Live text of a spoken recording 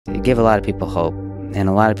give a lot of people hope, and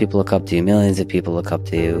a lot of people look up to you. Millions of people look up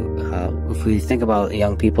to you. If we think about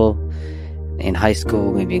young people in high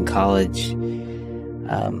school, maybe in college,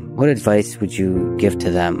 what advice would you give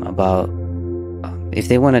to them about if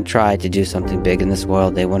they want to try to do something big in this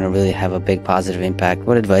world, they want to really have a big positive impact,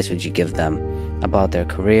 what advice would you give them about their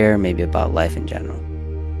career, maybe about life in general?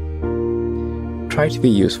 Try to be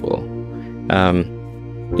useful.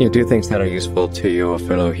 Do things that are useful to your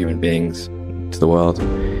fellow human beings, to the world.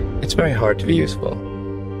 It's very hard to be useful.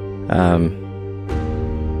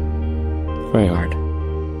 Very hard.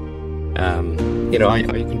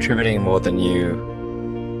 Are you contributing more than you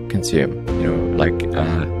consume?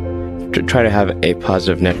 Try to have a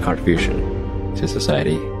positive net contribution to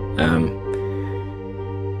society. I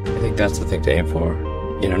think that's the thing to aim for.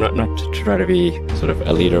 Not to try to be sort of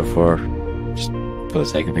a leader for the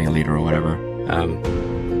sake of being a leader or whatever.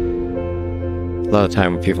 A lot of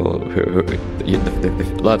time, the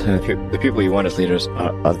people you want as leaders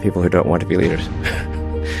are the people who don't want to be leaders.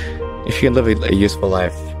 If you can live a useful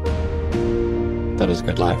life, that is a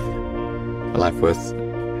good life, a life worth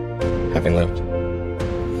having lived.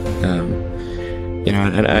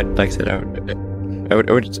 And like I said, I would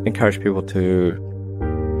encourage people to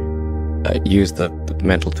use the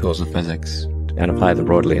mental tools of physics and apply them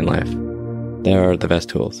broadly in life. They are the best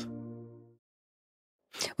tools.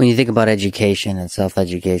 When you think about education and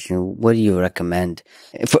self-education, what do you recommend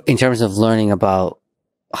in terms of learning about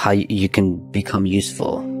how you can become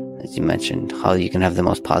useful, as you mentioned, how you can have the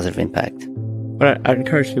most positive impact? But I'd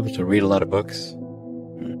encourage people to read a lot of books.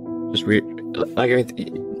 Just read,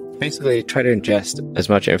 basically try to ingest as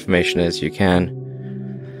much information as you can,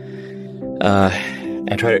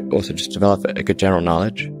 and try to also just develop a good general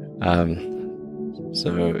knowledge.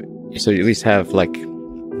 So you at least have like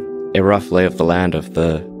a rough lay of the land of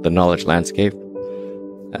the knowledge landscape.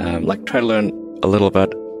 Try to learn a little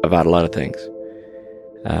bit about a lot of things.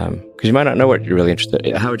 Because you might not know what you're really interested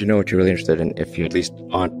in. How would you know what you're really interested in if you at least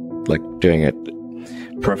aren't doing a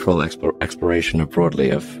peripheral exploration broadly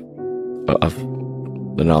of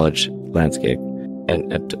the knowledge landscape,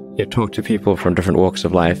 and talk to people from different walks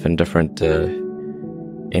of life and different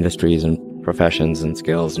industries and professions and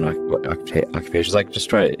skills and occupations. Just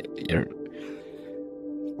try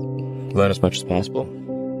learn as much as possible.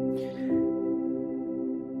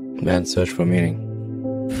 Man's search for meaning.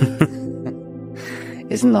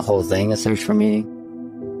 Isn't the whole thing a search for meaning?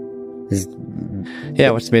 Yeah,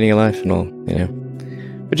 what's the meaning of life and all,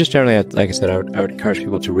 But just generally, like I said, I would encourage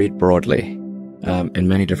people to read broadly, in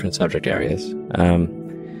many different subject areas, and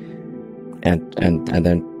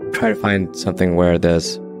then try to find something where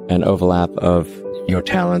there's an overlap of your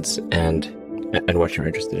talents and what you're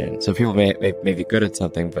interested in. So people may be good at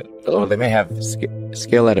something, or they may have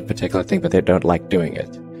skill at a particular thing, but they don't like doing it.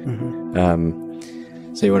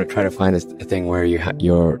 Mm-hmm. So you want to try to find a thing where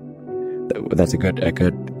that's a good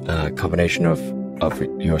combination of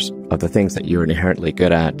the things that you're inherently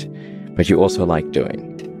good at, but you also like doing.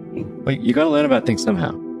 Well, you got to learn about things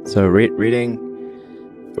somehow. So reading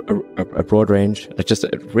a broad range, just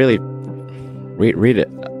really read it.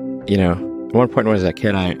 At one point when I was a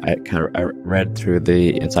kid, I read through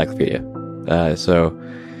the encyclopedia, so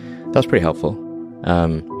that was pretty helpful.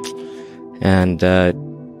 And there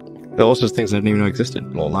are also things I didn't even know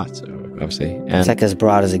existed. Well, lots, obviously. And it's as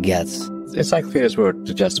broad as it gets. Encyclopedias were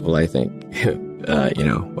digestible, I think,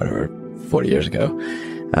 40 years ago.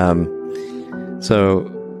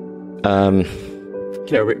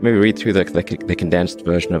 Maybe read through the condensed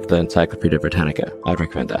version of the Encyclopedia Britannica. I'd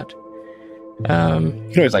recommend that. You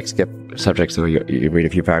can always skip subjects where you read a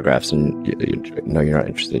few paragraphs and you know you're not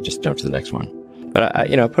interested, just jump to the next one. But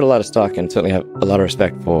I put a lot of stock and certainly have a lot of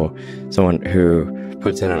respect for someone who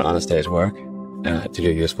puts in an honest day's work to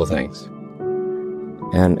do useful things.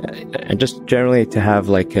 And just generally to have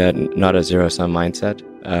not a zero-sum mindset,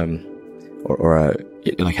 or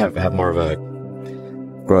have more of a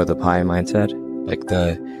grow the pie mindset.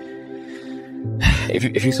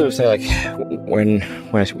 If you sort of say when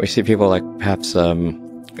I see people perhaps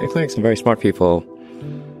including some very smart people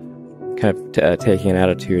kind of taking an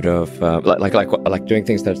attitude of doing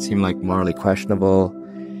things that seem morally questionable,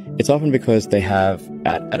 it's often because they have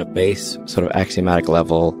at a base sort of axiomatic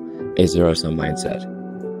level a zero-sum mindset.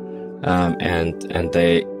 And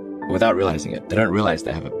they, without realizing it, they don't realize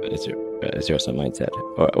they have a zero-sum mindset,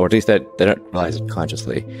 or at least they don't realize it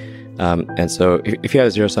consciously. And so if you have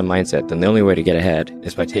a zero-sum mindset, then the only way to get ahead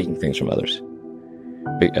is by taking things from others.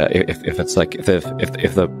 If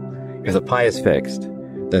the pie is fixed,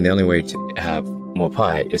 then the only way to have more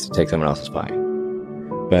pie is to take someone else's pie.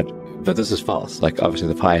 But this is false. Obviously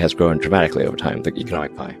the pie has grown dramatically over time, the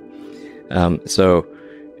economic pie. So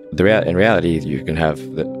in reality, you can have to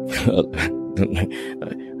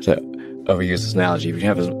overuse this analogy. You can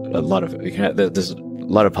have there's a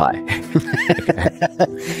lot of pie.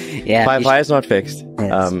 Yeah, pie is not fixed.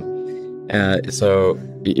 Yes. So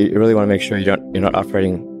you really want to make sure you're not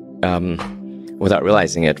operating without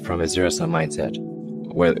realizing it from a zero-sum mindset,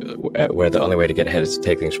 where the only way to get ahead is to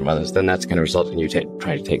take things from others. Then that's going to result in you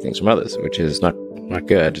trying to take things from others, which is not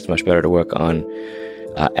good. It's much better to work on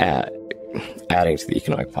adding to the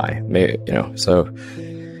economic pie.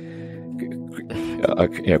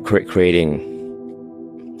 Creating,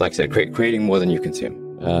 like I said, creating more than you consume,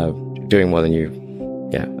 doing more than you,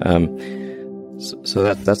 So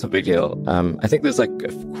that's a big deal. I think there's like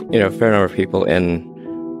a fair number of people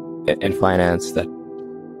in finance that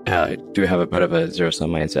do have a bit of a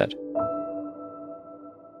zero-sum mindset.